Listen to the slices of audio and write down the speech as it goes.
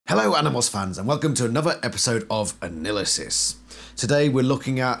Hello Animorphs fans and welcome to another episode of AniLysis. Today we're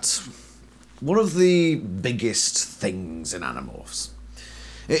looking at one of the biggest things in Animorphs.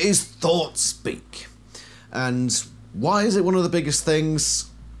 It is thought speak. And why is it one of the biggest things?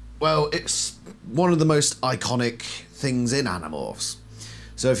 Well, it's one of the most iconic things in Animorphs.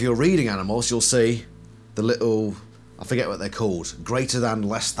 So if you're reading Animorphs, you'll see the little, I forget what they're called, greater than,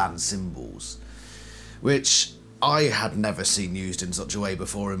 less than symbols, which I had never seen used in such a way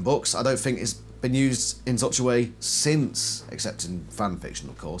before in books. I don't think it's been used in such a way since, except in fan fiction,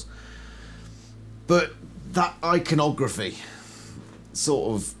 of course. But that iconography,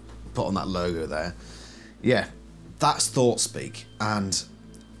 sort of put on that logo there, yeah, that's thought speak. And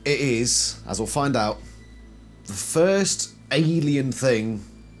it is, as we'll find out, the first alien thing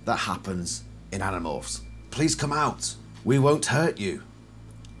that happens in Animorphs. Please come out. We won't hurt you.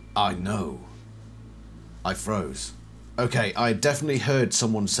 I know. I froze. Okay, I definitely heard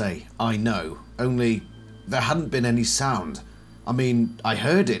someone say, I know, only there hadn't been any sound. I mean, I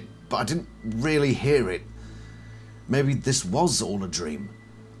heard it, but I didn't really hear it. Maybe this was all a dream.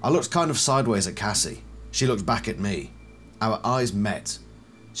 I looked kind of sideways at Cassie. She looked back at me. Our eyes met.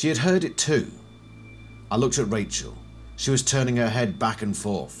 She had heard it too. I looked at Rachel. She was turning her head back and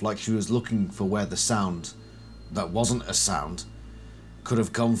forth, like she was looking for where the sound, that wasn't a sound, could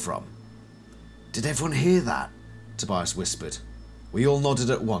have come from. Did everyone hear that? Tobias whispered. We all nodded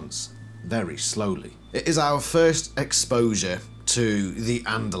at once, very slowly. It is our first exposure to the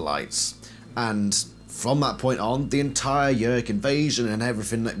Andalites, and from that point on, the entire Yeerk invasion and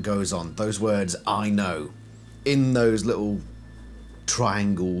everything that goes on, those words, I know, in those little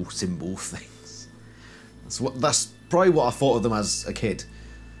triangle symbol things. That's probably what I thought of them as a kid.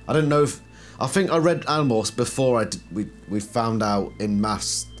 I don't know if, I think I read Animorphs before we found out in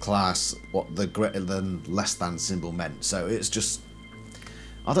maths class what the greater than, less than symbol meant. So it's just,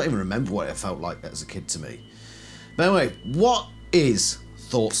 I don't even remember what it felt like as a kid to me. But anyway, what is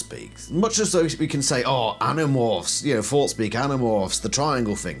thought speak? Much as though we can say, oh, Animorphs, you know, thought speak, Animorphs, the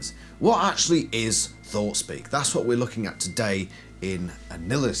triangle things. What actually is thought speak? That's what we're looking at today in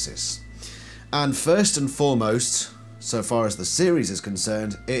AniLysis. And first and foremost, so far as the series is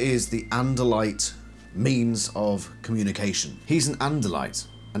concerned, it is the Andalite means of communication. He's an Andalite,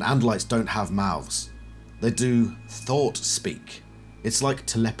 and Andalites don't have mouths. They do thought speak. It's like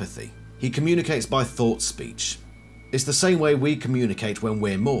telepathy. He communicates by thought speech. It's the same way we communicate when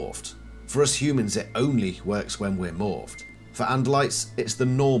we're morphed. For us humans, it only works when we're morphed. For Andalites, it's the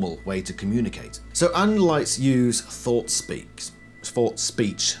normal way to communicate. So Andalites use thought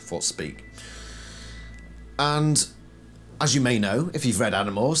speak. And as you may know, if you've read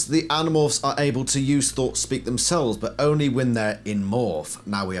Animorphs, the Animorphs are able to use thought speak themselves, but only when they're in morph.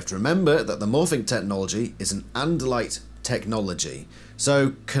 Now we have to remember that the morphing technology is an Andalite technology.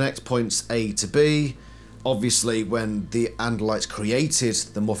 So connect points A to B. Obviously, when the Andalites created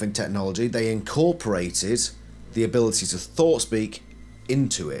the morphing technology, they incorporated the ability to thought speak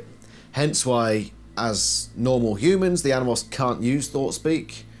into it. Hence why, as normal humans, the Animorphs can't use thought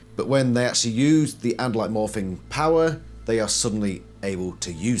speak, but when they actually use the Andalite morphing power, they are suddenly able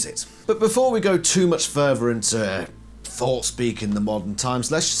to use it. But before we go too much further into thought speak in the modern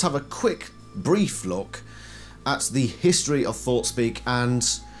times, let's just have a quick, brief look at the history of thought speak and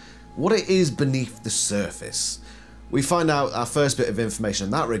what it is beneath the surface. We find out our first bit of information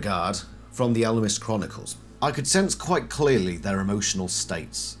in that regard from the Alchemist Chronicles. I could sense quite clearly their emotional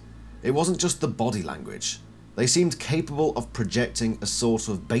states. It wasn't just the body language. They seemed capable of projecting a sort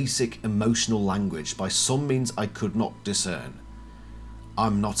of basic emotional language by some means I could not discern.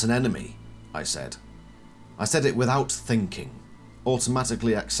 I'm not an enemy, I said. I said it without thinking,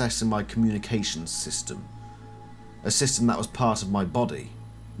 automatically accessing my communications system. A system that was part of my body,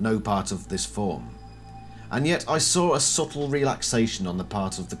 no part of this form. And yet I saw a subtle relaxation on the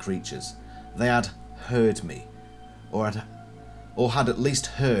part of the creatures. They had heard me, or had at least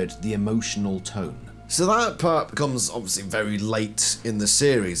heard the emotional tone. So that part becomes obviously very late in the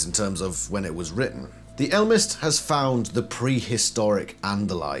series in terms of when it was written. The Elmist has found the prehistoric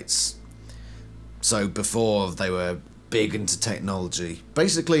Andalites. So before they were big into technology.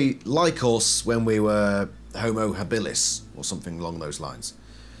 Basically like us when we were Homo habilis or something along those lines.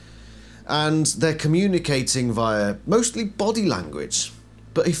 And they're communicating via mostly body language.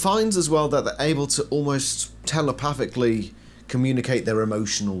 But he finds as well that they're able to almost telepathically communicate their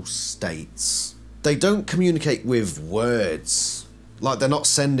emotional states. They don't communicate with words. Like, they're not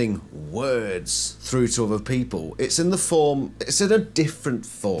sending words through to other people. It's in a different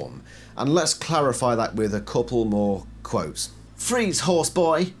form. And let's clarify that with a couple more quotes. Freeze, horse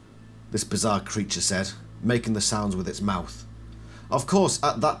boy, this bizarre creature said, making the sounds with its mouth. Of course,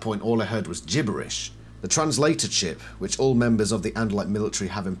 at that point all I heard was gibberish. The translator chip, which all members of the AniLysis military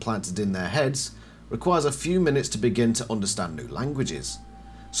have implanted in their heads, requires a few minutes to begin to understand new languages.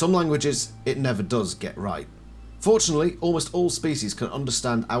 Some languages it never does get right. Fortunately, almost all species can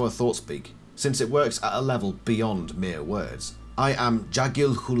understand our thought speak, since it works at a level beyond mere words. I am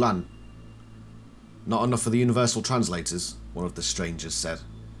Jagil Hulan. Not enough for the universal translators, one of the strangers said.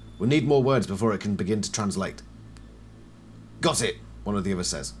 We need more words before it can begin to translate. Got it, one of the others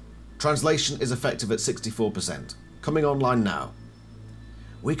says. Translation is effective at 64%. Coming online now.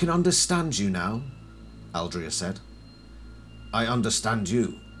 We can understand you now, Aldria said. I understand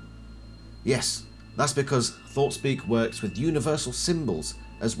you. Yes, that's because ThoughtSpeak works with universal symbols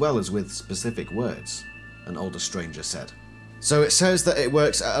as well as with specific words, an older stranger said. So it says that it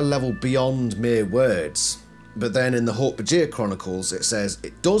works at a level beyond mere words, but then in the Hork-Bajir Chronicles it says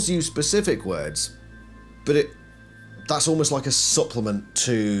it does use specific words, but that's almost like a supplement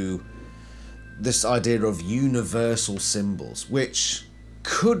to this idea of universal symbols, which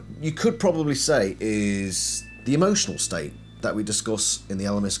you could probably say is the emotional state that we discuss in the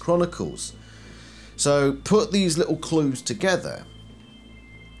Animorphs Chronicles. So put these little clues together,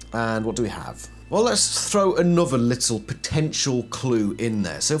 and what do we have? Well, let's throw another little potential clue in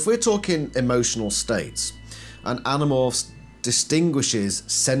there. So if we're talking emotional states, and Animorphs distinguishes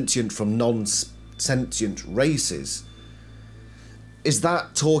sentient from non-sentient races, is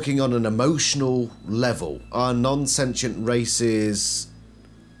that talking on an emotional level? Are non-sentient races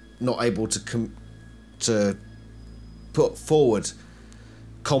not able to put forward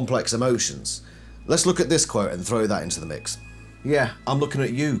complex emotions? Let's look at this quote and throw that into the mix. Yeah, I'm looking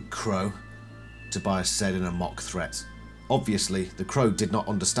at you, Crow, Tobias said in a mock threat. Obviously, the Crow did not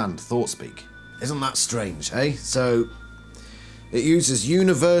understand ThoughtSpeak. Isn't that strange, eh? So, it uses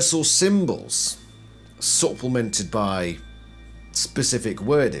universal symbols, supplemented by specific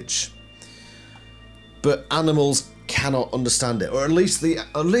wordage. But animals cannot understand it, or at least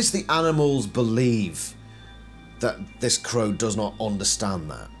the animals believe that this Crow does not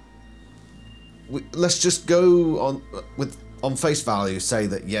understand that. Let's just go on face value, say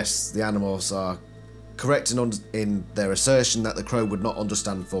that yes, the Animorphs are correct in their assertion that the Crow would not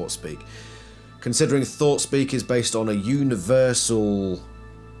understand ThoughtSpeak. Considering ThoughtSpeak is based on a universal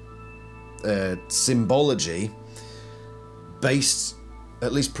symbology, based,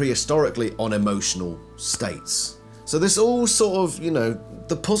 at least prehistorically, on emotional states. So this all sort of,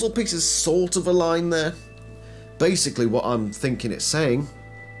 the puzzle pieces sort of align there. Basically what I'm thinking it's saying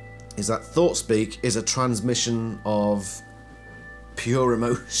is that ThoughtSpeak is a transmission of pure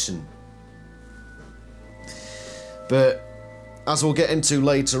emotion. But as we'll get into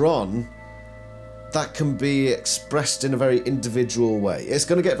later on, that can be expressed in a very individual way. It's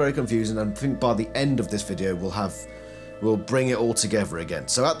going to get very confusing, and I think by the end of this video we'll bring it all together again.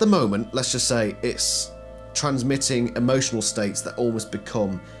 So at the moment, let's just say it's transmitting emotional states that almost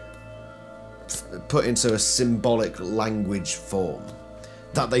become put into a symbolic language form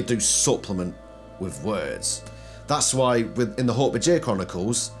that they do supplement with words. That's why in the Hork-Bajir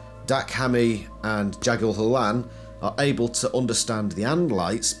Chronicles, Dak Hammy and Jagil Hulan are able to understand the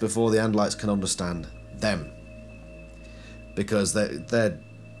AniLysis before the AniLysis can understand them, because their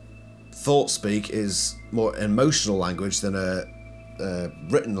ThoughtSpeak is more emotional language than a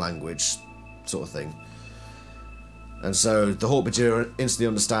written language sort of thing. And so the Hork-Bajir instantly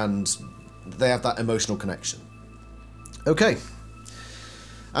understands, they have that emotional connection. Okay.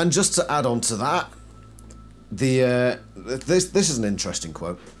 And just to add on to that, this is an interesting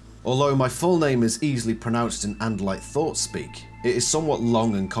quote. Although my full name is easily pronounced in AniLysis ThoughtSpeak, it is somewhat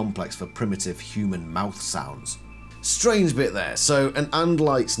long and complex for primitive human mouth sounds. Strange bit there. So an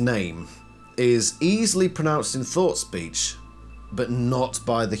AniLysis name is easily pronounced in ThoughtSpeech, but not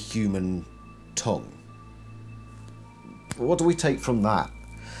by the human tongue. What do we take from that?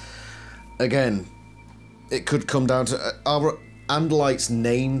 Again, it could come down to, are AniLysis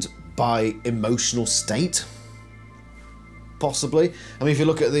named by emotional state? Possibly. I mean, if you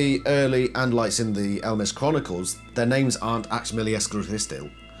look at the early AniLysis in the Animorphs Chronicles, their names aren't actually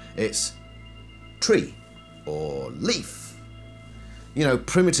Escrotistil. It's tree or leaf.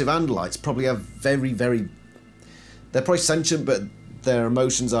 Primitive AniLysis probably have very, very... They're probably sentient, but their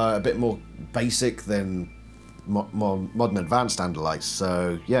emotions are a bit more basic than more modern advanced AniLysis.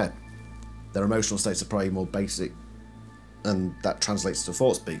 So, yeah, their emotional states are probably more basic, and that translates to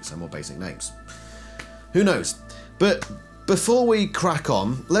ThoughtSpeak, so more basic names. Who knows? But before we crack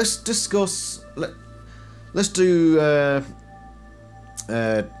on, let's discuss... Let's do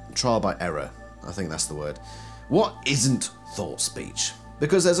trial by error. I think that's the word. What isn't ThoughtSpeech?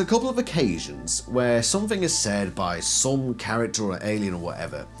 Because there's a couple of occasions where something is said by some character or alien or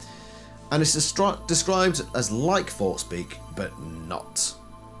whatever, and it's described as like thought speak, but not.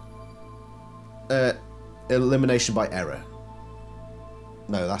 Elimination by error.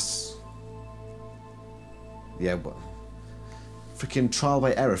 No, that's... Yeah, but... Freaking trial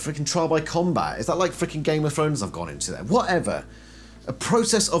by error. Freaking trial by combat. Is that like freaking Game of Thrones I've gone into there? Whatever. A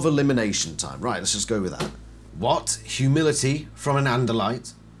process of elimination time. Right, let's just go with that. What? Humility from an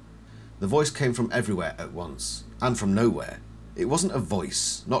Andalite? The voice came from everywhere at once, and from nowhere. It wasn't a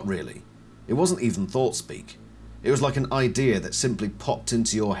voice, not really. It wasn't even thought speak. It was like an idea that simply popped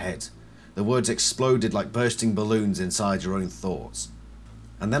into your head. The words exploded like bursting balloons inside your own thoughts.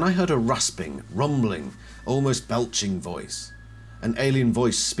 And then I heard a rasping, rumbling, almost belching voice. An alien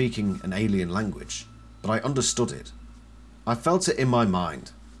voice speaking an alien language, but I understood it. I felt it in my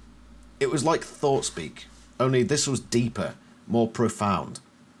mind. It was like thought speak, only this was deeper, more profound.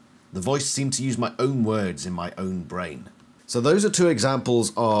 The voice seemed to use my own words in my own brain. So those are two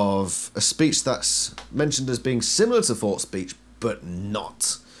examples of a speech that's mentioned as being similar to thought speech, but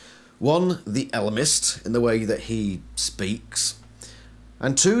not. One, the Ellimist, in the way that he speaks.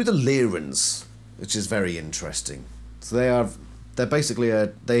 And two, the Lyrans, which is very interesting. So they're basically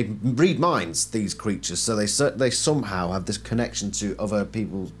they read minds, these creatures, so they somehow have this connection to other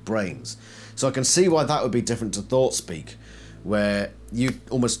people's brains. So I can see why that would be different to thought speak, where you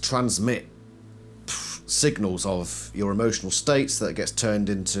almost transmit signals of your emotional states that gets turned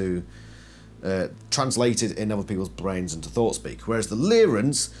into translated in other people's brains into thought speak. Whereas the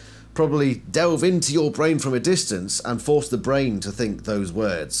Lyrans probably delve into your brain from a distance and force the brain to think those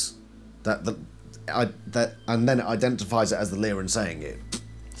words and then it identifies it as the Lyran saying it.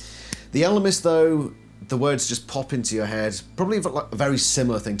 The Ellimist, though, the words just pop into your head, probably a very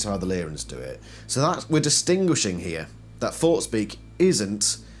similar thing to how the Lyrans do it. So that we're distinguishing here that thought speak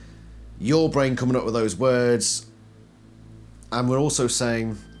isn't your brain coming up with those words, and we're also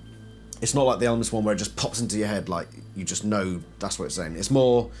saying it's not like the Ellimist one where it just pops into your head like you just know that's what it's saying. It's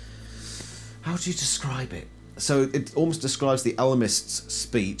more, how do you describe it? So it almost describes the Ellimist's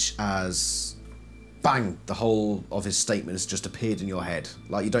speech as bang, the whole of his statement has just appeared in your head.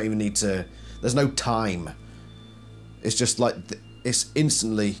 Like you don't even need to, there's no time. It's just like, it's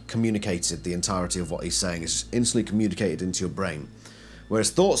instantly communicated, the entirety of what he's saying is instantly communicated into your brain.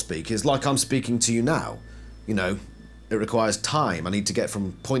 Whereas thought speak is like I'm speaking to you now. You know, it requires time. I need to get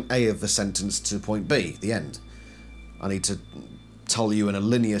from point A of the sentence to point B, the end. I need to tell you in a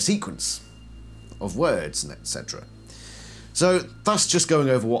linear sequence of words and etc. So that's just going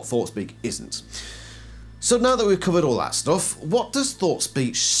over what thought speak isn't. So now that we've covered all that stuff, what does thought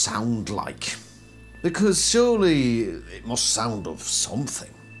speech sound like? Because surely it must sound of something.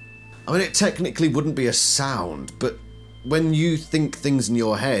 I mean, it technically wouldn't be a sound, but when you think things in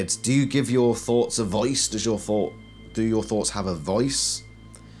your head, do you give your thoughts a voice? Do your thoughts have a voice?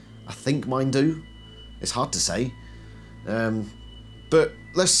 I think mine do. It's hard to say. But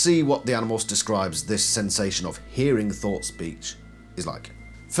let's see what the Animorphs describes this sensation of hearing thought speech is like.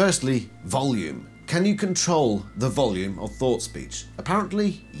 Firstly, volume. Can you control the volume of thought speech?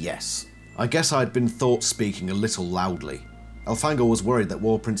 Apparently, yes. I guess I'd been thought speaking a little loudly. Elfangor was worried that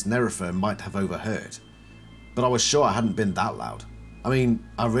War Prince Nerefer might have overheard. But I was sure I hadn't been that loud. I mean,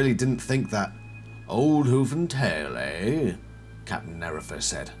 I really didn't think that. Old hoof and tail, eh? Captain Nerefer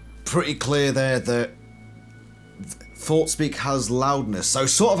said. Pretty clear there that thought speak has loudness, so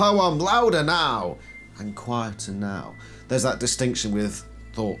sort of how I'm louder now and quieter now. There's that distinction with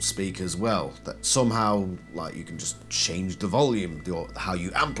thought speak as well, that somehow like you can just change the volume, how you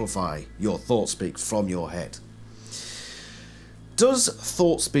amplify your thought speak from your head. Does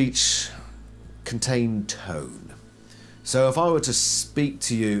thought speech contain tone? So if I were to speak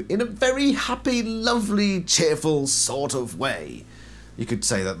to you in a very happy, lovely, cheerful sort of way, you could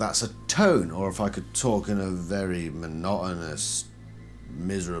say that that's a tone. Or if I could talk in a very monotonous,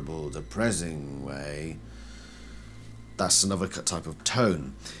 miserable, depressing way, that's another type of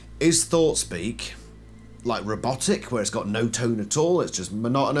tone. Is thought speak like robotic, where it's got no tone at all, it's just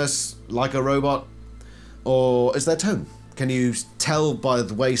monotonous, like a robot? Or is there tone? Can you tell by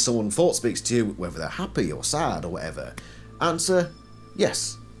the way someone thought speaks to you whether they're happy or sad or whatever? Answer,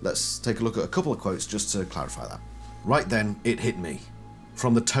 yes. Let's take a look at a couple of quotes just to clarify that. Right then, it hit me.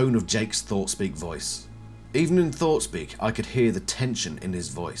 From the tone of Jake's ThoughtSpeak voice. Even in ThoughtSpeak, I could hear the tension in his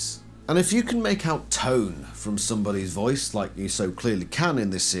voice. And if you can make out tone from somebody's voice, like you so clearly can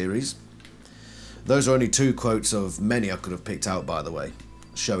in this series, those are only two quotes of many I could have picked out, by the way,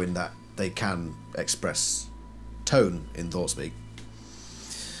 showing that they can express tone in ThoughtSpeak.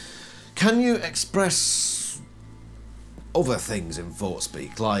 Can you express other things in thought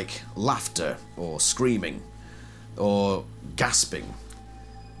speak, like laughter or screaming or gasping?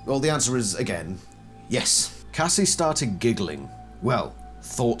 Well, the answer is, again, yes. Cassie started giggling. Well,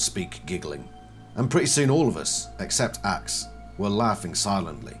 thought speak giggling. And pretty soon all of us, except Axe, were laughing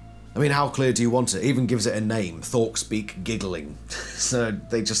silently. I mean, how clear do you want it? Even gives it a name, thought speak giggling. So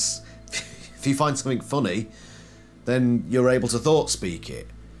they just, if you find something funny, then you're able to thought speak it.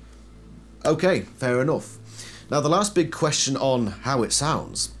 Okay, fair enough. Now the last big question on how it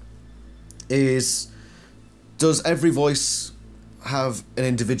sounds is, does every voice have an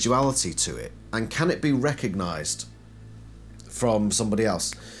individuality to it? And can it be recognised from somebody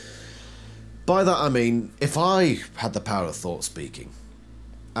else? By that I mean, if I had the power of thought speaking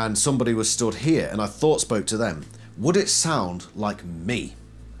and somebody was stood here and I thought spoke to them, would it sound like me?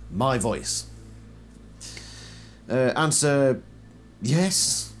 My voice? Answer,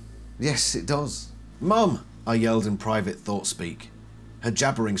 yes. Yes, it does. Mum, I yelled in private thought speak. Her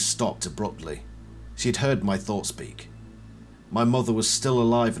jabbering stopped abruptly. She had heard my thought speak. My mother was still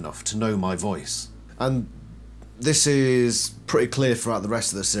alive enough to know my voice. And this is pretty clear throughout the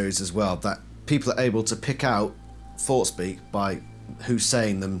rest of the series as well, that people are able to pick out thought speak by who's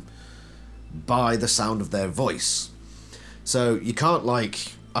saying them by the sound of their voice. So you can't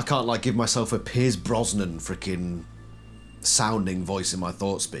I can't give myself a Piers Brosnan freaking sounding voice in my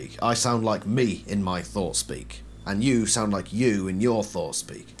thought speak. I sound like me in my thought speak, and you sound like you in your thought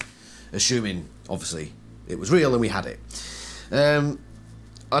speak, assuming obviously it was real and we had it.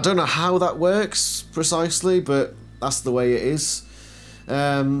 I don't know how that works precisely, but that's the way it is.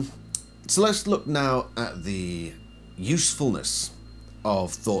 So let's look now at the usefulness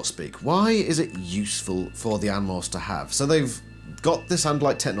of thought speak. Why is it useful for the Animorphs to have? So they've got this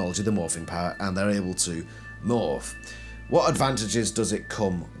Andalite technology, the morphing power, and they're able to morph. What advantages does it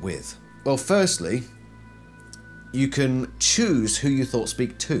come with? Well, firstly, you can choose who you thought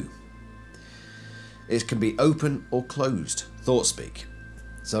speak to. It can be open or closed thought speak.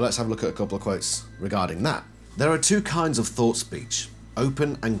 So let's have a look at a couple of quotes regarding that. There are two kinds of thought speech,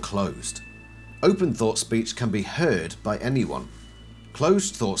 open and closed. Open thought speech can be heard by anyone.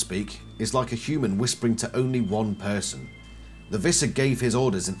 Closed thought speak is like a human whispering to only one person. The Visser gave his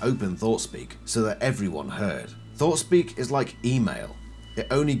orders in open thought speak so that everyone heard. Thought speak is like email. It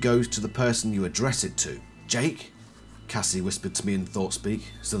only goes to the person you address it to. Jake? Cassie whispered to me in thought speak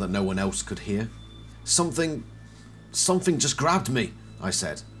so that no one else could hear. Something just grabbed me, I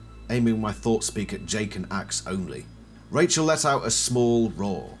said, aiming my thought speak at Jake and Axe only. Rachel let out a small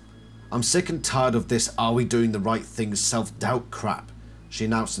roar. I'm sick and tired of this are we doing the right thing self-doubt crap, she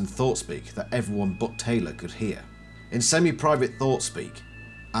announced in thought speak that everyone but Taylor could hear. In semi-private thought speak,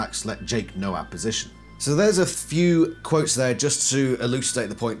 Axe let Jake know our position. So there's a few quotes there just to elucidate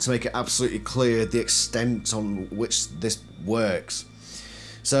the point, to make it absolutely clear the extent on which this works.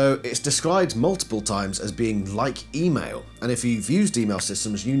 So it's described multiple times as being like email, and if you've used email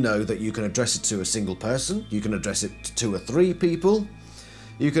systems, you know that you can address it to a single person, you can address it to 2 or 3 people,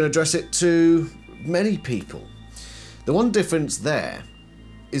 you can address it to many people. The one difference there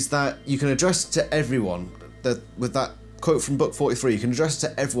is that you can address it to everyone. With that quote from book 43, you can address it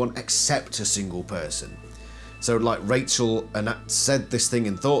to everyone except a single person. So like Rachel said this thing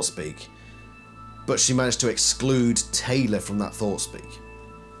in thought speak, but she managed to exclude Taylor from that thought speak.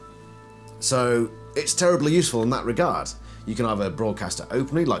 So it's terribly useful in that regard. You can either broadcast it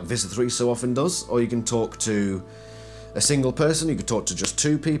openly, like Visser 3 so often does, or you can talk to a single person, you can talk to just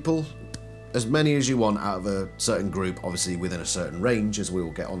 2 people, as many as you want out of a certain group, obviously within a certain range, as we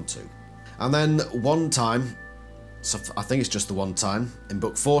will get onto. And then one time, so I think it's just the one time, in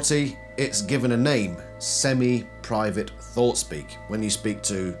book 40, it's given a name, semi-private thought speak, when you speak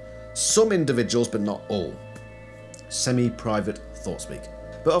to some individuals but not all. Semi-private thought speak.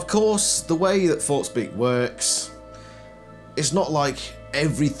 But of course, the way that thought speak works, it's not like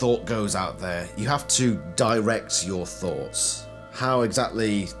every thought goes out there. You have to direct your thoughts. How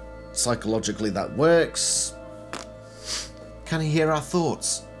exactly psychologically that works? Can he hear our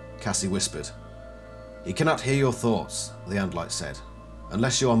thoughts? Cassie whispered. He cannot hear your thoughts, the Andalite said,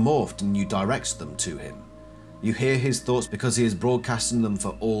 unless you are morphed and you direct them to him. You hear his thoughts because he is broadcasting them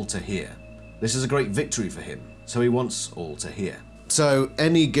for all to hear. This is a great victory for him, so he wants all to hear. So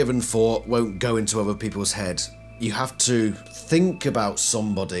any given thought won't go into other people's head. You have to think about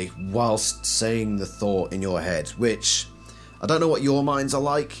somebody whilst saying the thought in your head, which I don't know what your minds are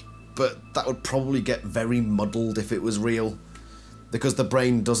like, but that would probably get very muddled if it was real, because the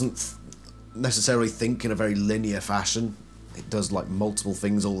brain doesn't necessarily think in a very linear fashion. It does like multiple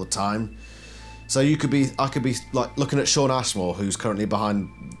things all the time. So I could be like looking at Sean Ashmore, who's currently behind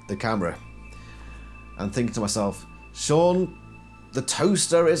the camera, and thinking to myself, Sean, the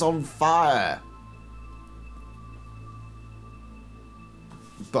toaster is on fire.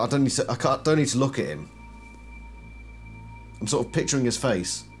 But I don't need to look at him. I'm sort of picturing his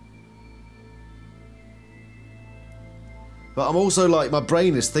face. But I'm also like, my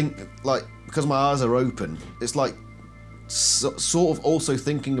brain is because my eyes are open, it's like sort of also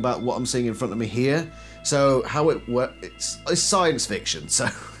thinking about what I'm seeing in front of me here. So how it works, it's science fiction, so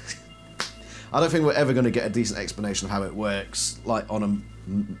I don't think we're ever going to get a decent explanation of how it works, like on a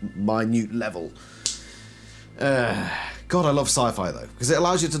minute level. God, I love sci-fi though, because it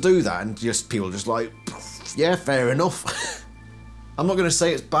allows you to do that, and just people are just like, yeah, fair enough. I'm not going to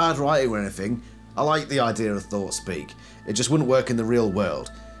say it's bad writing or anything. I like the idea of thought speak. It just wouldn't work in the real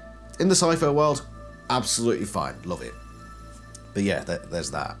world. In the sci-fi world, absolutely fine, love it. But yeah,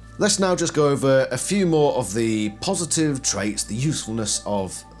 there's that. Let's now just go over a few more of the positive traits, the usefulness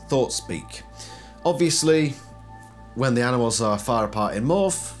of thought speak. Obviously, when the animals are far apart in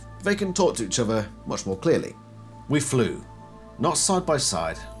morph, they can talk to each other much more clearly. We flew, not side by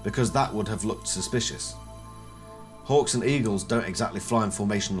side, because that would have looked suspicious. Hawks and eagles don't exactly fly in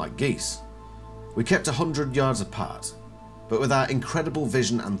formation like geese. We kept 100 yards apart, but with our incredible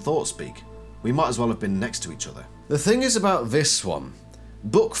vision and thought speak, we might as well have been next to each other. The thing is about this one,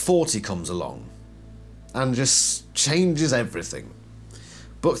 book 40 comes along and just changes everything.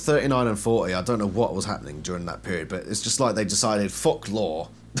 Book 39 and 40, I don't know what was happening during that period, but it's just like they decided, fuck law,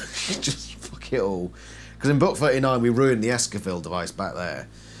 just fuck it all. Because in book 39 we ruined the Escafil device back there.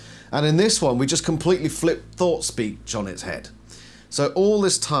 And in this one we just completely flipped thought speech on its head. So all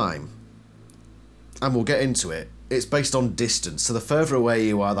this time, and we'll get into it, it's based on distance. So the further away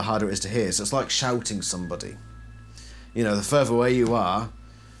you are, the harder it is to hear. So it's like shouting somebody. You know, the further away you are,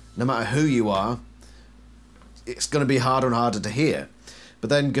 no matter who you are, it's going to be harder and harder to hear. But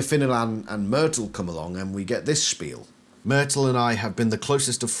then Gefinilan and Myrtle come along and we get this spiel. Myrtle and I have been the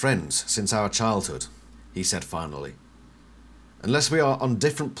closest of friends since our childhood, he said finally. Unless we are on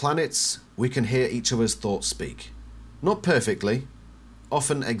different planets, we can hear each other's thoughts speak. Not perfectly.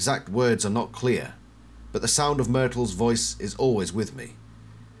 Often exact words are not clear, but the sound of Myrtle's voice is always with me.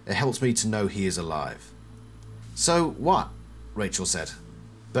 It helps me to know he is alive. So what? Rachel said.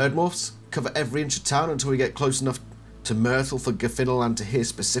 Birdmorphs cover every inch of town until we get close enough to Myrtle for Gefinilan to hear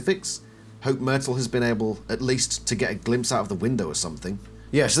specifics? Hope Myrtle has been able, at least, to get a glimpse out of the window or something.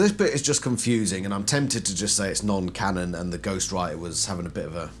 Yeah, so this bit is just confusing, and I'm tempted to just say it's non-canon and the ghostwriter was having a bit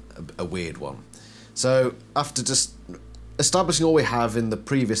of a weird one. So, after just establishing all we have in the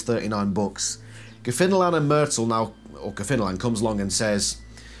previous 39 books, Gefinilan and Myrtle now, or Gefinilan comes along and says,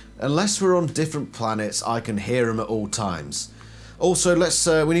 unless we're on different planets, I can hear him at all times. Also,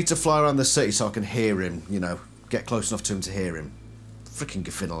 we need to fly around the city so I can hear him, you know, get close enough to him to hear him. Freaking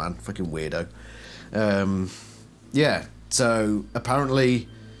Gefinilan, freaking weirdo. Yeah, so apparently,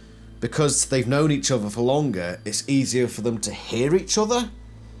 because they've known each other for longer, it's easier for them to hear each other.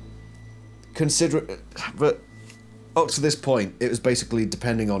 But up to this point, it was basically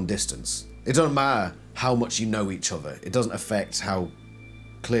depending on distance. It doesn't matter how much you know each other. It doesn't affect how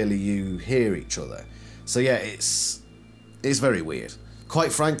clearly you hear each other. So yeah, it's very weird.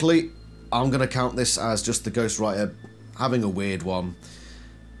 Quite frankly, I'm going to count this as just the ghostwriter having a weird one.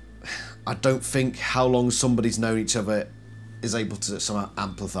 I don't think how long somebody's known each other is able to somehow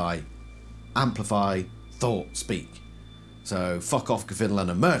amplify thought speak. So fuck off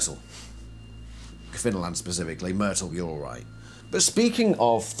Gefinilan and Myrtle. Gefinilan specifically, Myrtle, you're alright. But speaking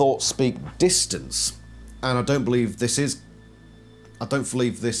of thought speak distance, and I don't believe this is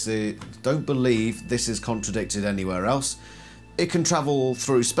contradicted anywhere else, it can travel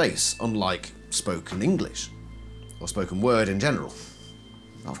through space, unlike spoken English, or spoken word in general.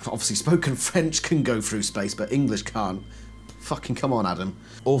 Obviously spoken French can go through space, but English can't. Fucking come on, Adam.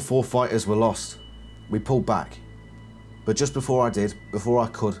 All 4 fighters were lost. We pulled back. But just before I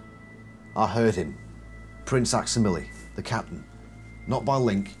could, I heard him. Prince Aximili, the captain. Not by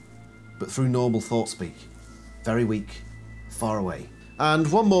link, but through normal thought speak. Very weak, far away.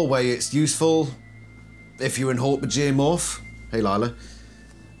 And one more way it's useful, if you're in Hawkbajir morph, hey Lila,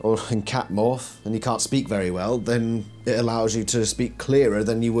 or in cat morph, and you can't speak very well, then it allows you to speak clearer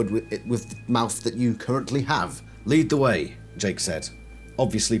than you would with the mouth that you currently have. Lead the way, Jake said,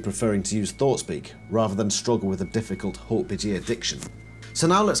 obviously preferring to use thought speak rather than struggle with a difficult Hawkbajir diction. So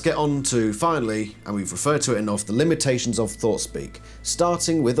now let's get on to, finally, and we've referred to it enough, the limitations of thought speak,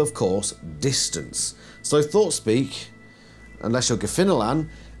 starting with, of course, distance. So thought speak, unless you're Gefinilan,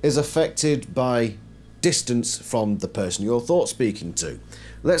 is affected by distance from the person you're thought speaking to.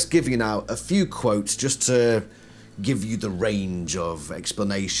 Let's give you now a few quotes just to give you the range of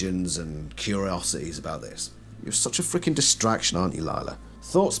explanations and curiosities about this. You're such a freaking distraction, aren't you, Lila?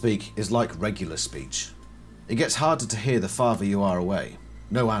 Thought speak is like regular speech. It gets harder to hear the farther you are away.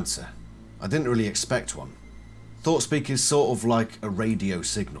 No answer. I didn't really expect one. Thought speak is sort of like a radio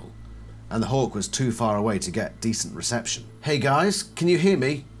signal, and the hawk was too far away to get decent reception. Hey guys, can you hear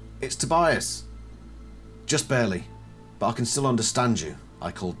me? It's Tobias. Just barely, but I can still understand you,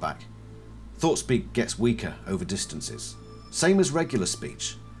 I called back. Thought speak gets weaker over distances. Same as regular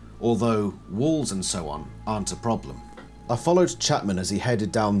speech, although walls and so on aren't a problem. I followed Chapman as he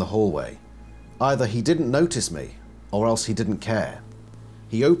headed down the hallway. Either he didn't notice me, or else he didn't care.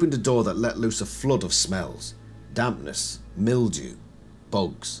 He opened a door that let loose a flood of smells. Dampness, mildew,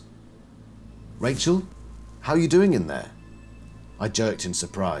 bugs. Rachel, how are you doing in there? I jerked in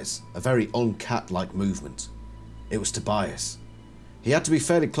surprise, a very uncat-like movement. It was Tobias. He had to be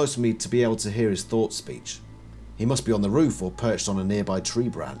fairly close to me to be able to hear his thought speech. He must be on the roof or perched on a nearby tree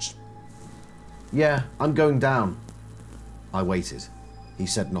branch. Yeah, I'm going down. I waited. He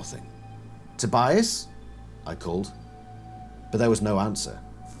said nothing. Tobias? I called. But there was no answer.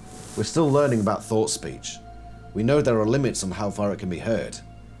 We're still learning about thought speech. We know there are limits on how far it can be heard,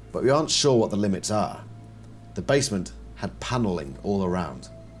 but we aren't sure what the limits are. The basement had panelling all around.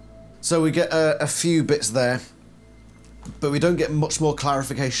 So we get a few bits there, but we don't get much more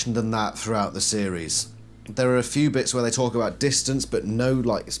clarification than that throughout the series. There are a few bits where they talk about distance, but no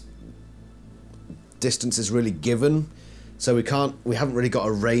distance is really given. So we haven't really got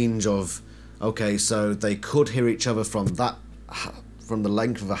a range of, okay, so they could hear each other from the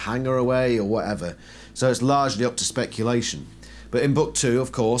length of a hangar away or whatever. So it's largely up to speculation. But in book 2,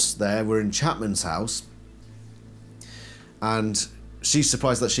 of course, we're in Chapman's house, and she's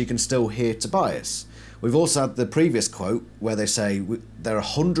surprised that she can still hear Tobias. We've also had the previous quote where they say they're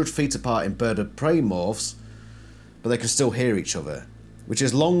 100 feet apart in bird of prey morphs, but they can still hear each other, which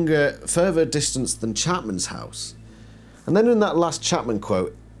is further distance than Chapman's house. And then in that last Chapman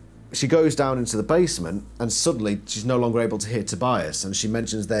quote, she goes down into the basement and suddenly she's no longer able to hear Tobias, and she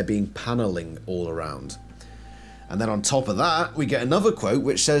mentions there being panelling all around. And then on top of that, we get another quote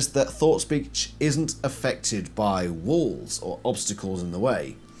which says that thought speech isn't affected by walls or obstacles in the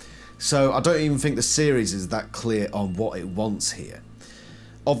way. So I don't even think the series is that clear on what it wants here.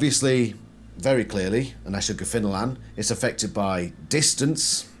 Obviously, very clearly, and Ashugafinalan, it's affected by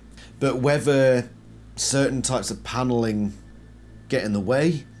distance, but whether certain types of panelling get in the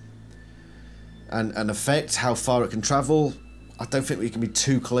way and affect how far it can travel, I don't think we can be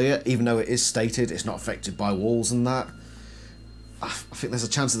too clear, even though it is stated it's not affected by walls and that. I think there's a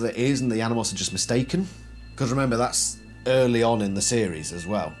chance that it is and the Animorphs are just mistaken. Because remember, that's early on in the series as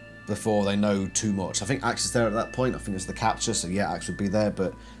well, before they know too much. I think Axe is there at that point. I think it's the capture, so yeah, Axe would be there,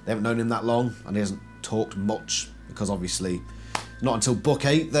 but they haven't known him that long and he hasn't talked much, because obviously not until book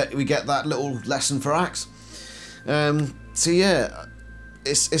 8 that we get that little lesson for Axe. So yeah,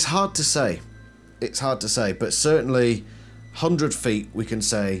 it's hard to say. It's hard to say, but certainly 100 feet we can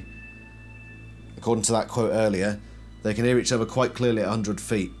say, according to that quote earlier, they can hear each other quite clearly at 100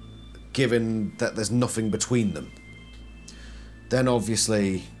 feet, given that there's nothing between them. Then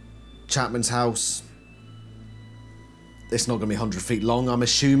obviously Chapman's house, it's not going to be 100 feet long, I'm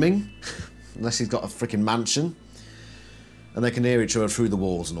assuming, unless he's got a freaking mansion. And they can hear each other through the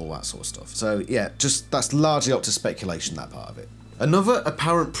walls and all that sort of stuff. So yeah, just that's largely up to speculation, that part of it. Another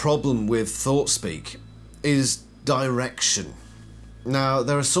apparent problem with thought speak is direction. Now,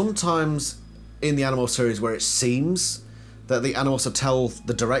 there are some times in the Animorphs series where it seems that the Animorphs will tell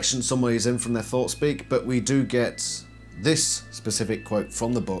the direction someone is in from their thought speak, but we do get this specific quote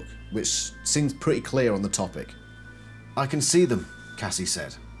from the book, which seems pretty clear on the topic. I can see them, Cassie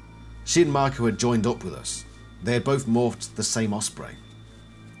said. She and Marco had joined up with us. They had both morphed the same osprey.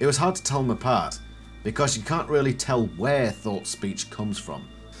 It was hard to tell them apart, because you can't really tell where thought speech comes from.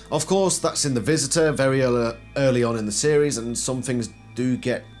 Of course, that's in The Visitor very early on in the series, and some things do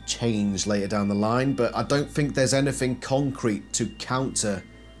get changed later down the line, but I don't think there's anything concrete to counter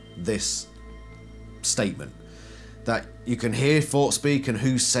this statement. That you can hear thought speak and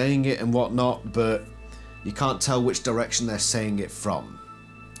who's saying it and whatnot, but you can't tell which direction they're saying it from.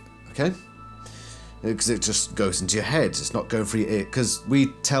 Okay? Because it just goes into your head, it's not going through your ear. Because we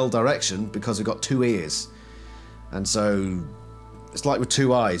tell direction because we've got 2 ears. And so, it's like with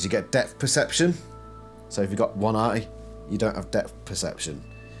 2 eyes, you get depth perception. So if you've got 1 eye, you don't have depth perception.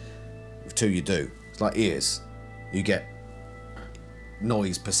 With 2 you do. It's like ears. You get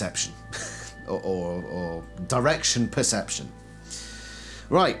noise perception. or direction perception.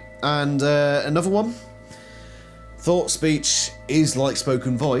 Right, and another one. Thought speech is like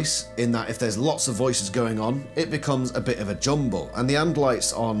spoken voice, in that if there's lots of voices going on, it becomes a bit of a jumble, and the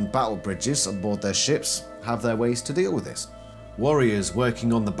Andalites on battle bridges on board their ships have their ways to deal with this. Warriors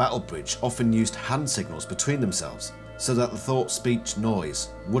working on the battle bridge often used hand signals between themselves so that the thought-speech noise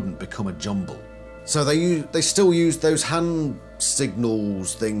wouldn't become a jumble. So they still use those hand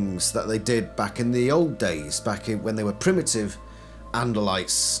signals things that they did back in the old days, when they were primitive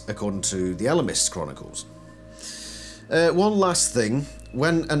AniLysis, according to the Animorphs Chronicles. One last thing,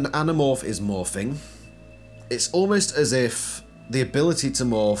 when an Animorph is morphing, it's almost as if the ability to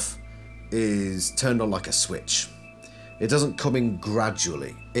morph is turned on like a switch. It doesn't come in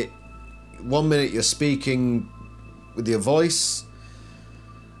gradually. One minute you're speaking with your voice,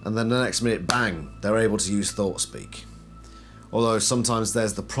 and then the next minute, bang, they're able to use thought speak. Although sometimes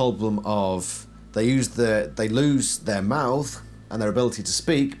there's the problem of they lose their mouth and their ability to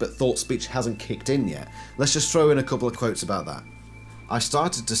speak, but thought speech hasn't kicked in yet. Let's just throw in a couple of quotes about that. I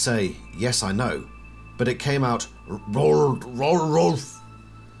started to say, yes, I know, but it came out, Rolf.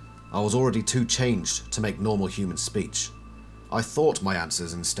 I was already too changed to make normal human speech. I thought my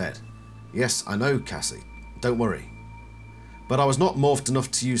answers instead. Yes, I know, Cassie. Don't worry. But I was not morphed enough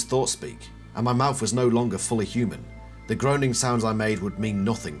to use thought speak, and my mouth was no longer fully human. The groaning sounds I made would mean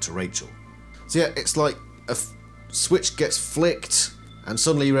nothing to Rachel. So yeah, it's like a switch gets flicked, and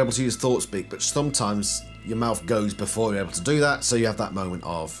suddenly you're able to use thought speak, but sometimes your mouth goes before you're able to do that, so you have that moment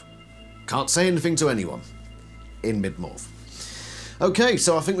of, can't say anything to anyone, in mid-morph. Okay,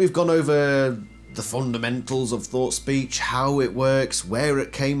 so I think we've gone over the fundamentals of thought speech, how it works, where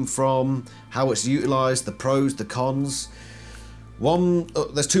it came from, how it's utilised, the pros, the cons.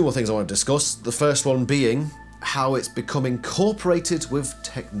 There's two more things I want to discuss. The first one being how it's become incorporated with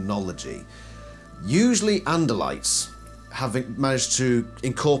technology. Usually Andalites have managed to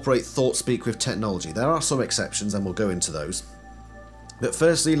incorporate thought speak with technology. There are some exceptions and we'll go into those. But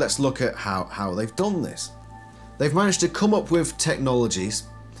firstly, let's look at how they've done this. They've managed to come up with technologies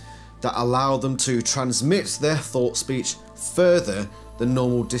that allow them to transmit their thought speech further than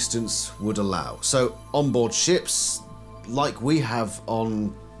normal distance would allow. So onboard ships, like we have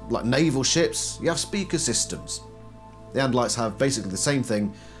on naval ships, you have speaker systems. The Andalites have basically the same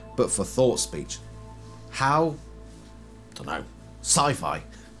thing, but for thought speech. How? Don't know. Sci-fi.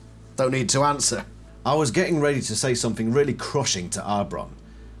 Don't need to answer. I was getting ready to say something really crushing to Arbron,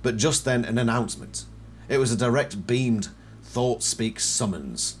 but just then an announcement. It was a direct beamed thought speak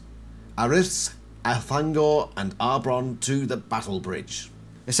summons. Ariths, Alfangor and Arbron to the battle bridge.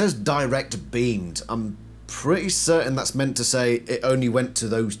 It says direct beamed. I'm pretty certain that's meant to say it only went to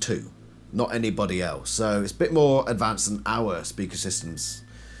those two, not anybody else. So it's a bit more advanced than our speaker systems.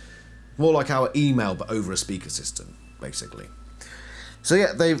 More like our email, but over a speaker system, basically. So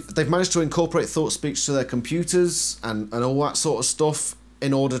yeah, they've managed to incorporate thought speech to their computers and all that sort of stuff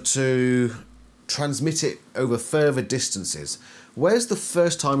in order to transmit it over further distances. Where's the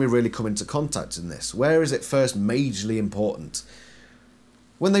first time we really come into contact in this? Where is it first majorly important?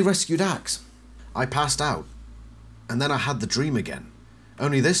 When they rescued Axe. I passed out, and then I had the dream again.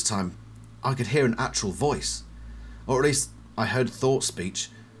 Only this time, I could hear an actual voice. Or at least, I heard thought speech.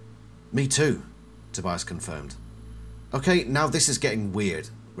 Me too, Tobias confirmed. Okay, now this is getting weird,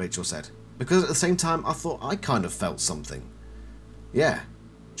 Rachel said, because at the same time, I thought I kind of felt something. Yeah,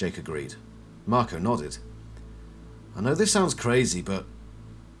 Jake agreed. Marco nodded. I know this sounds crazy, but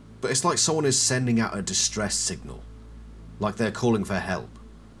it's like someone is sending out a distress signal. Like they're calling for help.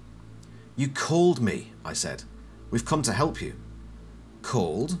 You called me, I said. We've come to help you.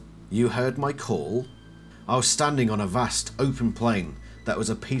 Called? You heard my call? I was standing on a vast, open plain that was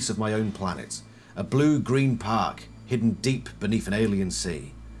a piece of my own planet. A blue-green park, hidden deep beneath an alien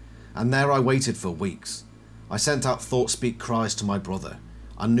sea. And there I waited for weeks. I sent out thought-speak cries to my brother.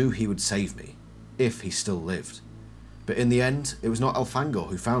 I knew he would save me, if he still lived. But in the end, it was not Alfangor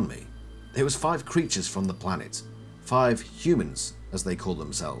who found me. It was 5 creatures from the planet. 5 humans, as they call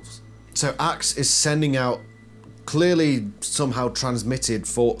themselves. So Axe is sending out clearly somehow transmitted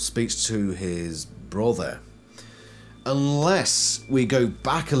thought speech to his brother. Unless we go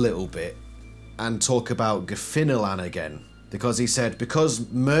back a little bit and talk about Gafinilan again. Because he said, because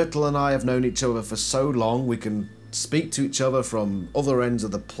Myrtle and I have known each other for so long, we can speak to each other from other ends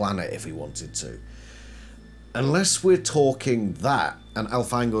of the planet if we wanted to. Unless we're talking that, and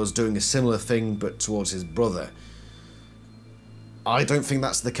Alfangor's doing a similar thing but towards his brother, I don't think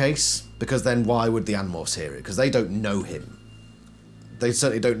that's the case, because then why would the Animorphs hear it? Because they don't know him. They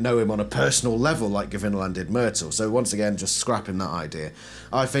certainly don't know him on a personal level like Gavinilan did Myrtle, so once again, just scrapping that idea.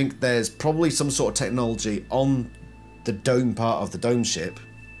 I think there's probably some sort of technology on the dome part of the dome ship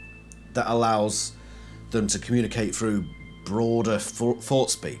that allows them to communicate through broader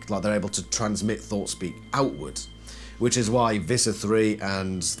thought speak, like they're able to transmit thought speak outward, which is why Visser 3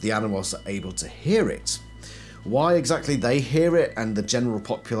 and the Animorphs are able to hear it. Why exactly they hear it and the general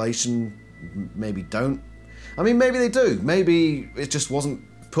population maybe don't? I mean, maybe they do. Maybe it just wasn't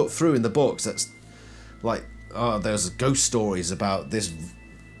put through in the books. That's like, oh, there's ghost stories about this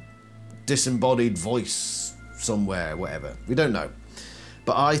disembodied voice somewhere, whatever. We don't know.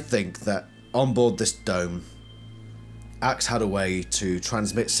 But I think that on board this dome, Axe had a way to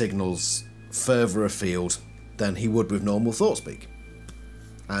transmit signals further afield than he would with normal thought speak.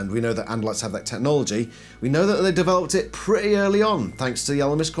 And we know that AniLysis have that technology. We know that they developed it pretty early on, thanks to the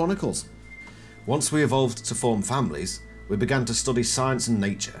Animorphs Chronicles. Once we evolved to form families, we began to study science and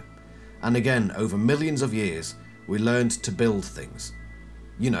nature. And again, over millions of years, we learned to build things.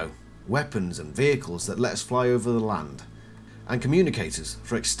 You know, weapons and vehicles that let us fly over the land. And communicators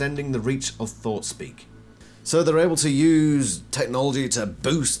for extending the reach of thought speak. So they're able to use technology to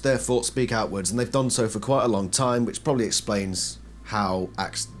boost their thought speak outwards, and they've done so for quite a long time, which probably explains how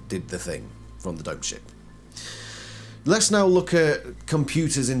Axe did the thing from the dome ship. Let's now look at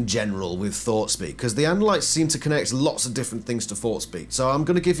computers in general with thought speak, because the AniLysis seem to connect lots of different things to thought speak. So I'm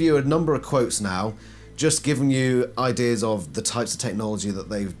going to give you a number of quotes now, just giving you ideas of the types of technology that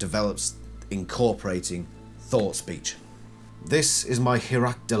they've developed incorporating thought speech. This is my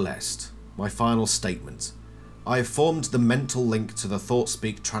Hirak Delest, my final statement. I have formed the mental link to the thought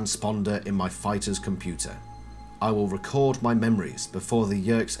speak transponder in my fighter's computer. I will record my memories before the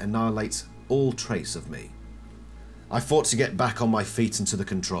Yerks annihilate all trace of me. I fought to get back on my feet and to the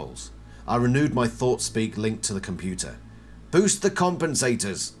controls. I renewed my thought speak link to the computer. Boost the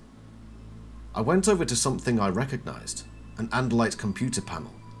compensators! I went over to something I recognised, an AniLysis computer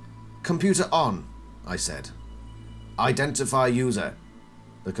panel. Computer on, I said. Identify user,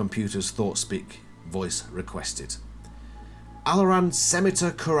 the computer's thought speak voice requested. Alaran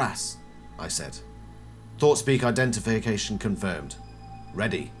Semitar Kuras, I said. Thought-speak identification confirmed.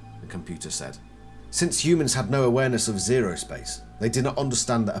 Ready, the computer said. Since humans had no awareness of zero space, they did not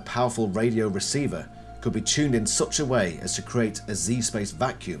understand that a powerful radio receiver could be tuned in such a way as to create a Z-space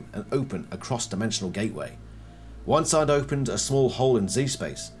vacuum and open a cross-dimensional gateway. Once I'd opened a small hole in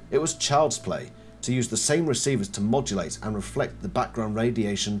Z-space, it was child's play to use the same receivers to modulate and reflect the background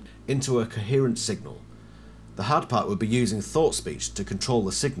radiation into a coherent signal. The hard part would be using thought speech to control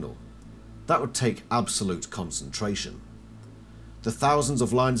the signal. That would take absolute concentration. The thousands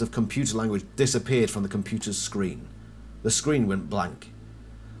of lines of computer language disappeared from the computer's screen. The screen went blank.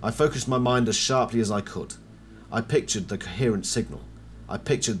 I focused my mind as sharply as I could. I pictured the coherent signal. I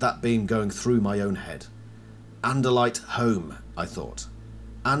pictured that beam going through my own head. AniLysis home, I thought.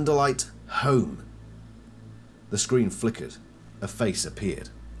 AniLysis home. The screen flickered. A face appeared.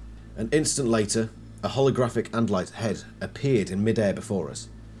 An instant later, a holographic AniLysis head appeared in mid-air before us.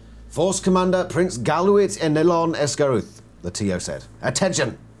 Force Commander Prince Galuit Enelon Esgaruth, the TO said.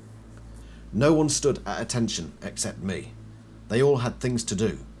 Attention! No one stood at attention except me. They all had things to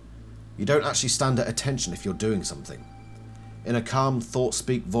do. You don't actually stand at attention if you're doing something. In a calm,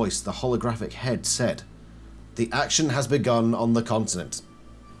 thought-speak voice, the holographic head said, The action has begun on the continent.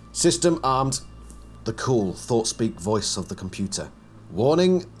 System armed. The cool, thought-speak voice of the computer.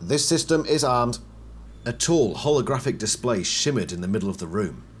 Warning, this system is armed. A tall, holographic display shimmered in the middle of the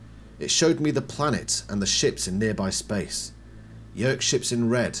room. It showed me the planet and the ships in nearby space. Yerk ships in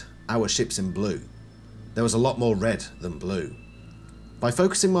red, our ships in blue. There was a lot more red than blue. By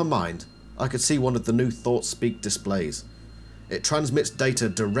focusing my mind, I could see one of the new thought speak displays. It transmits data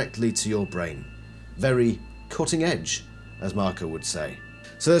directly to your brain. Very cutting edge, as Marco would say.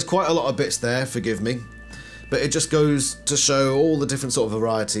 So there's quite a lot of bits there, forgive me. But it just goes to show all the different sort of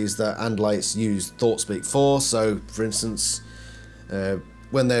varieties that AniLysis use thought speak for. So, for instance,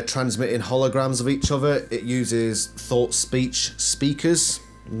 when they're transmitting holograms of each other, it uses thought speech speakers.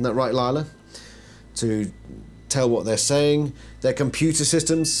 Isn't that right, Lila? To tell what they're saying. Their computer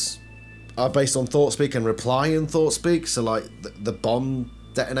systems are based on thought speak and reply in thought speak. So like the bomb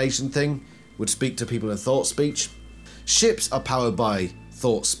detonation thing would speak to people in thought speech. Ships are powered by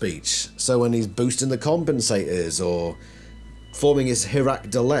thought speech. So when he's boosting the compensators or forming his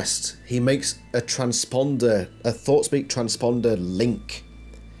Hirak Delest, he makes a transponder, a thought speak transponder link.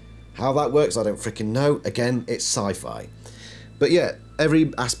 How that works, I don't freaking know. Again, it's sci-fi. But yeah,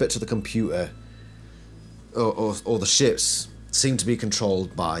 every aspect of the computer or the ships seem to be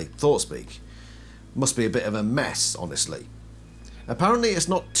controlled by ThoughtSpeak. Must be a bit of a mess, honestly. Apparently it's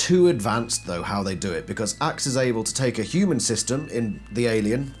not too advanced though how they do it, because Axe is able to take a human system in the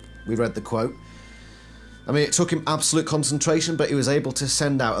Alien, we read the quote. I mean, it took him absolute concentration, but he was able to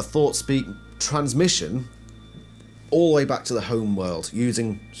send out a ThoughtSpeak transmission all the way back to the home world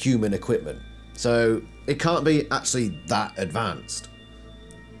using human equipment. So it can't be actually that advanced.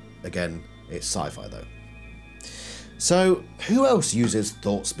 Again, it's sci-fi though. So, who else uses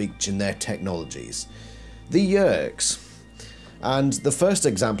thought speech in their technologies? The Yeerks. And the first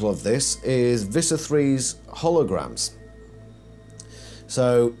example of this is Visser 3's holograms.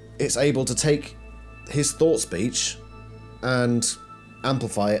 So, it's able to take his thought speech and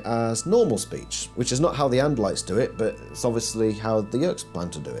amplify it as normal speech, which is not how the AniLysis do it, but it's obviously how the Yeerks plan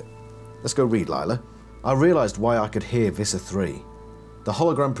to do it. Let's go read, Lila. I realised why I could hear Visser 3. The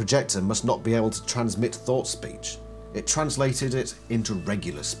hologram projector must not be able to transmit thought speech. It translated it into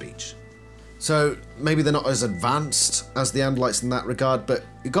regular speech. So maybe they're not as advanced as the AniLysis in that regard, but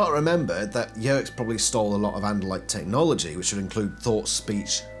you've got to remember that Yeerks probably stole a lot of AniLysis technology, which would include thought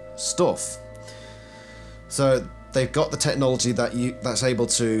speech stuff. So they've got the technology that's able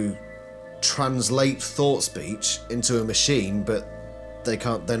to translate thought speech into a machine, but they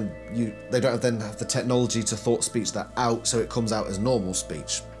can't then they don't then have the technology to thought speech that out, so it comes out as normal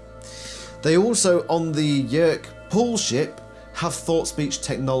speech. They also, on the Yeerk pool ship, have thought speech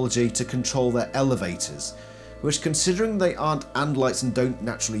technology to control their elevators, which, considering they aren't AniLysis and don't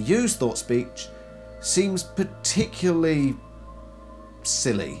naturally use thought speech, seems particularly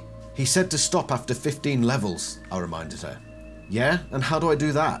silly. He said to stop after 15 levels, I reminded her. Yeah, and how do I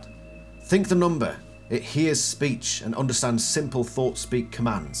do that? Think the number. It hears speech and understands simple thought-speak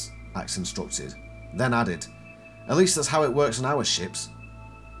commands, Axe instructed, then added, at least that's how it works on our ships.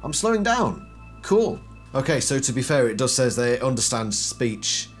 I'm slowing down. Cool. Okay, so to be fair, it does say they understand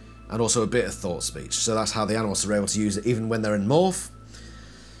speech and also a bit of thought speech, so that's how the Animorphs are able to use it even when they're in morph.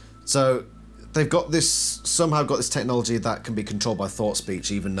 So they've got this, somehow got this technology that can be controlled by thought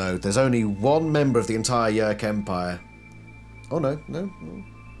speech, even though there's only one member of the entire Yeerk Empire. Oh no,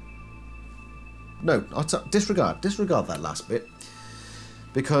 disregard that last bit,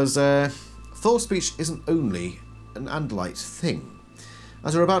 because thought speech isn't only an AniLysis thing,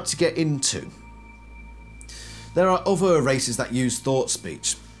 as we're about to get into. There are other races that use thought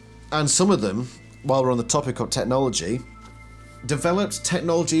speech, and some of them, while we're on the topic of technology, developed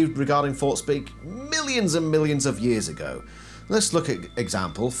technology regarding thought speak millions and millions of years ago. Let's look at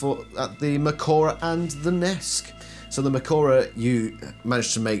example at the Makora and the Nesk. So the Makora, you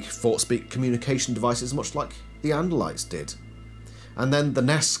managed to make thought speak communication devices much like the AniLysis did. And then the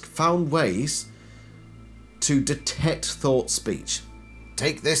Nesk found ways to detect thought speech.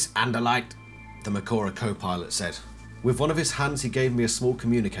 Take this, AniLysis, the Makora co-pilot said. With one of his hands he gave me a small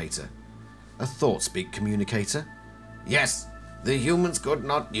communicator. A thought speak communicator? Yes, the humans could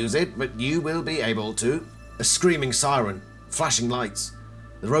not use it, but you will be able to. A screaming siren, flashing lights.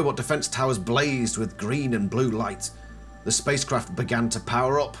 The robot defense towers blazed with green and blue light. The spacecraft began to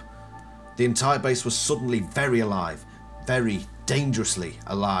power up. The entire base was suddenly very alive, very dangerously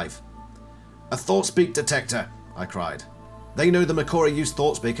alive. A thought speak detector, I cried. They know the Makora use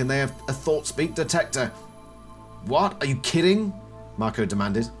thought speak and they have a thought speak detector. What? Are you kidding? Marco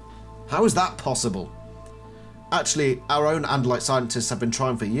demanded. How is that possible? Actually, our own AniLysis scientists have been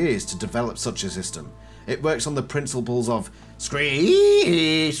trying for years to develop such a system. It works on the principles of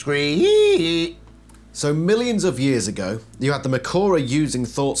scree. So millions of years ago, you had the Makora using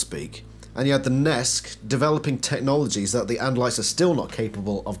thought speak, and you had the Nesk developing technologies that the AniLysis are still not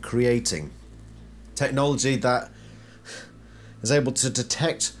capable of creating. Technology that is able to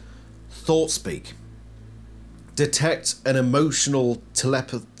detect thought speak, detect an emotional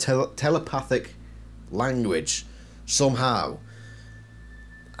telepathic language somehow.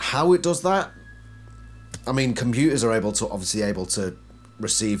 How it does that? I mean, computers are obviously able to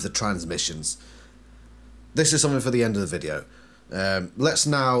receive the transmissions. This is something for the end of the video. Let's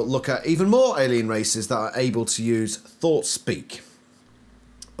now look at even more alien races that are able to use thought speak,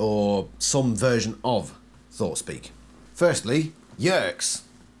 or some version of thought speak. Firstly, Yeerks.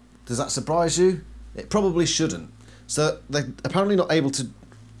 Does that surprise you? It probably shouldn't. So they're apparently not able to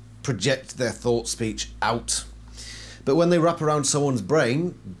project their thought speech out, but when they wrap around someone's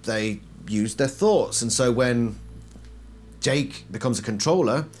brain, they use their thoughts. And so when Jake becomes a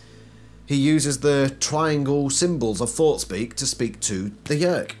controller, he uses the triangle symbols of thought speak to speak to the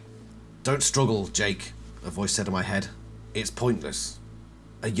Yeerk. Don't struggle, Jake, a voice said in my head. It's pointless.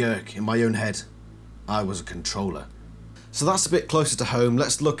 A Yeerk in my own head. I was a controller. So that's a bit closer to home.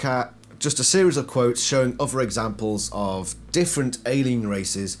 Let's look at just a series of quotes showing other examples of different alien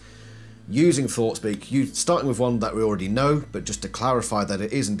races using thought speak, starting with one that we already know, but just to clarify that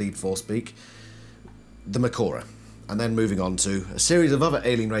it is indeed thought speak, the Makora, and then moving on to a series of other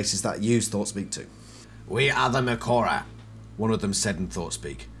alien races that use thought speak too. We are the Makora, one of them said in thought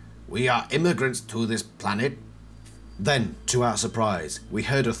speak. We are immigrants to this planet. Then, to our surprise, we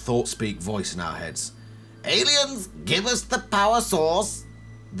heard a thought speak voice in our heads. Aliens, give us the power source.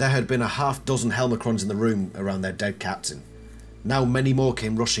 There had been a half-dozen Helmicrons in the room around their dead captain. Now many more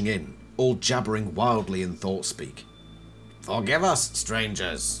came rushing in, all jabbering wildly in thought speak. "Forgive us,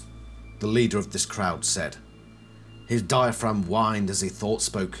 strangers," the leader of this crowd said. His diaphragm whined as he thought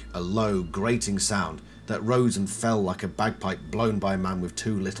spoke, a low, grating sound that rose and fell like a bagpipe blown by a man with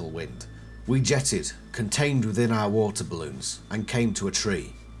too little wind. We jetted, contained within our water balloons, and came to a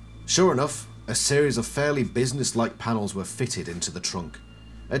tree. Sure enough, a series of fairly business-like panels were fitted into the trunk.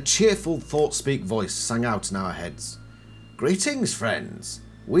 A cheerful thought-speak voice sang out in our heads. "Greetings, friends.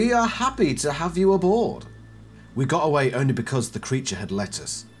 We are happy to have you aboard." We got away only because the creature had let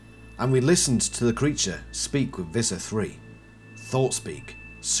us, and we listened to the creature speak with Visor 3. Thought speak,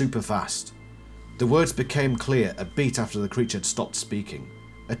 super fast. The words became clear a beat after the creature had stopped speaking.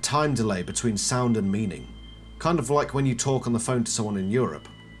 A time delay between sound and meaning. Kind of like when you talk on the phone to someone in Europe,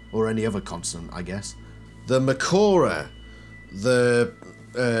 or any other continent, I guess. The Makora, the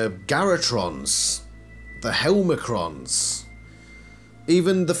Garatrons, the Helmicrons,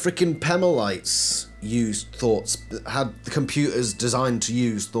 even the frickin' Pemalites used thoughts, had the computers designed to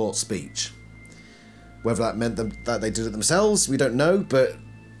use thought speech. Whether that meant that they did it themselves, we don't know, but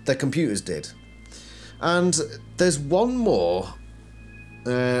their computers did. And there's one more,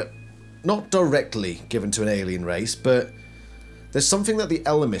 not directly given to an alien race, but there's something that the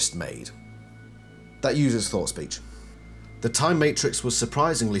Elemist made that uses thought speech. The time matrix was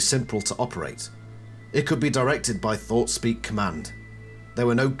surprisingly simple to operate. It could be directed by thought speak command. There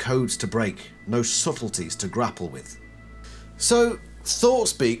were no codes to break, no subtleties to grapple with. So, thought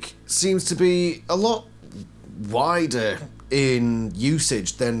speak seems to be a lot wider in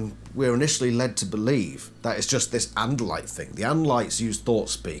usage than we're initially led to believe. That it's just this Andalite thing. The Andalites use thought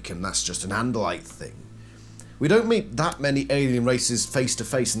speak, and that's just an Andalite thing. We don't meet that many alien races face to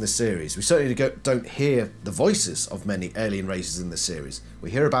face in this series. We certainly don't hear the voices of many alien races in this series. We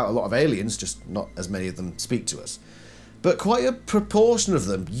hear about a lot of aliens, just not as many of them speak to us. But quite a proportion of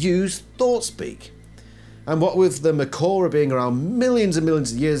them use thought speak. And what with the Makora being around millions and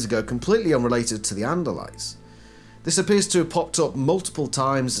millions of years ago, completely unrelated to the Andalites. This appears to have popped up multiple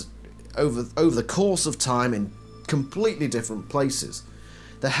times over the course of time in completely different places.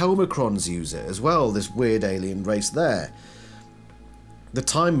 The Helmicrons use it as well, this weird alien race there. The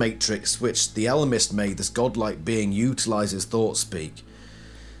Time Matrix, which the Elemist made, this godlike being, utilises thought speak.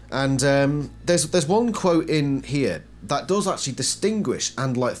 And there's one quote in here that does actually distinguish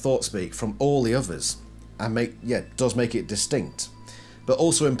Andalite thought speak from all the others, and does make it distinct, but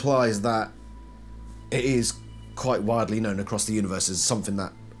also implies that it is quite widely known across the universe as something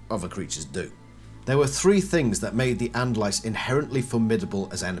that other creatures do. There were three things that made the Andalites inherently formidable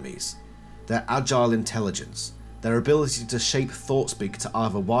as enemies: their agile intelligence, their ability to shape thought speak to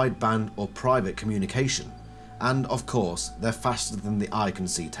either wideband or private communication, and of course, they're faster than the eye can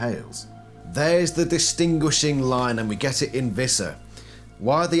see tails. There's the distinguishing line, and we get it in Visser.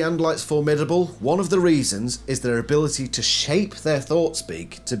 Why are the Andalites formidable? One of the reasons is their ability to shape their thought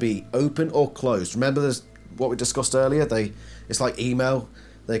speak to be open or closed. Remember what we discussed earlier? It's like email.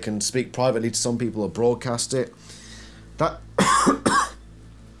 They can speak privately to some people or broadcast it. That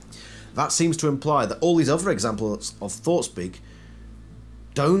that seems to imply that all these other examples of thought speak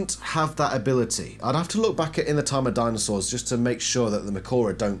don't have that ability. I'd have to look back at In the Time of Dinosaurs just to make sure that the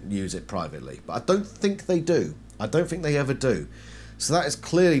Makora don't use it privately. But I don't think they do. I don't think they ever do. So that is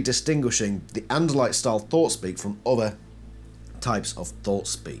clearly distinguishing the Andalite style thought speak from other types of thought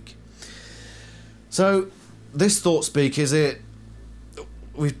speak. So this thought speak, is it...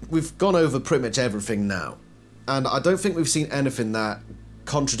 We've gone over pretty much everything now. And I don't think we've seen anything that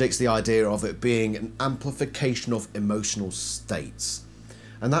contradicts the idea of it being an amplification of emotional states.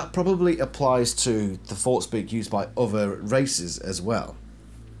 And that probably applies to the thought speak used by other races as well.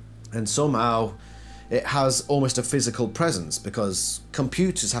 And somehow it has almost a physical presence, because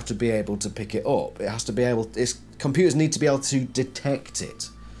computers have to be able to pick it up. Computers need to be able to detect it.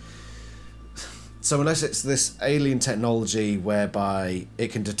 So unless it's this alien technology whereby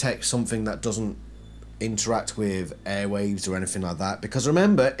it can detect something that doesn't interact with airwaves or anything like that, because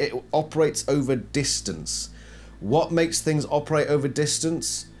remember, it operates over distance. What makes things operate over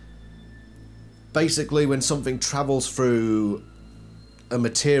distance? Basically, when something travels through a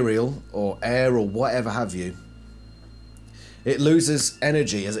material or air or whatever have you, it loses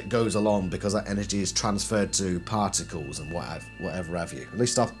energy as it goes along, because that energy is transferred to particles and whatever have you. At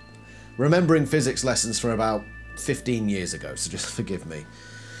least I'm remembering physics lessons from about 15 years ago, so just forgive me.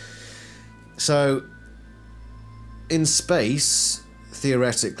 So, in space,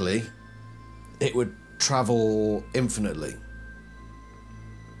 theoretically, it would travel infinitely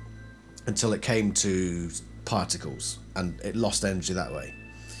until it came to particles and it lost energy that way.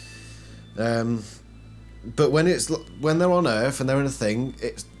 But when they're on Earth and they're in a thing,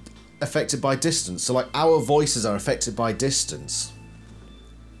 it's affected by distance. So like our voices are affected by distance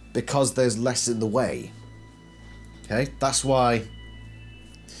because there's less in the way. Okay, that's why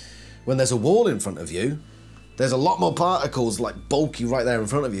when there's a wall in front of you, there's a lot more particles like bulky right there in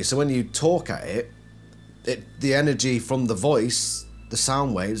front of you. So when you talk at it, the energy from the voice, the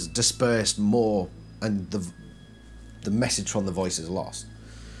sound waves, dispersed more, and the message from the voice is lost.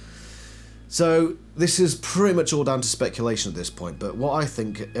 So this is pretty much all down to speculation at this point, but what I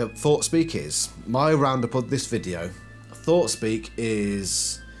think thought speak is, my roundup of this video, thought speak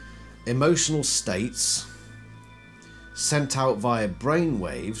is emotional states sent out via brain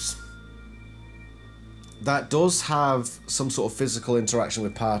waves that does have some sort of physical interaction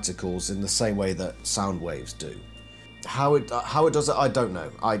with particles in the same way that sound waves do. How it does it, I don't know.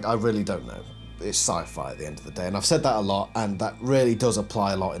 I really don't know. It's sci-fi at the end of the day, and I've said that a lot, and that really does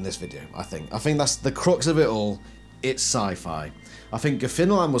apply a lot in this video, I think. I think that's the crux of it all. It's sci-fi. I think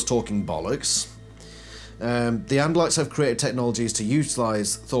Finland was talking bollocks. The AniLysis have created technologies to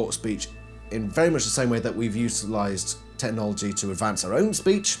utilise thought speech in very much the same way that we've utilised technology to advance our own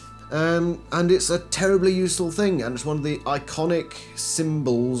speech. And it's a terribly useful thing, and it's one of the iconic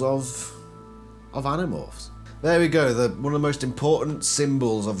symbols of Animorphs. There we go, one of the most important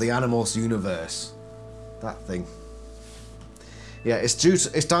symbols of the Animorphs universe. That thing. Yeah, it's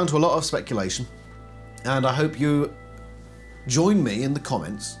down to a lot of speculation, and I hope you join me in the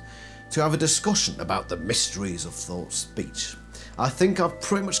comments to have a discussion about the mysteries of thought speech. I think I've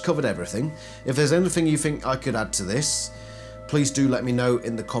pretty much covered everything. If there's anything you think I could add to this, please do let me know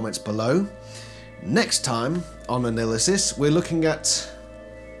in the comments below. Next time on AniLysis, we're looking at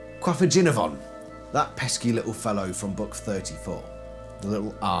Quaffaginathon. That pesky little fellow from book 34. The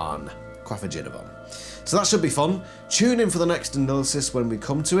little Arn. Quaffaginathon. So that should be fun. Tune in for the next AniLysis when we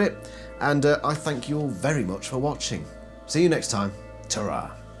come to it. And I thank you all very much for watching. See you next time.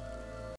 Ta-ra.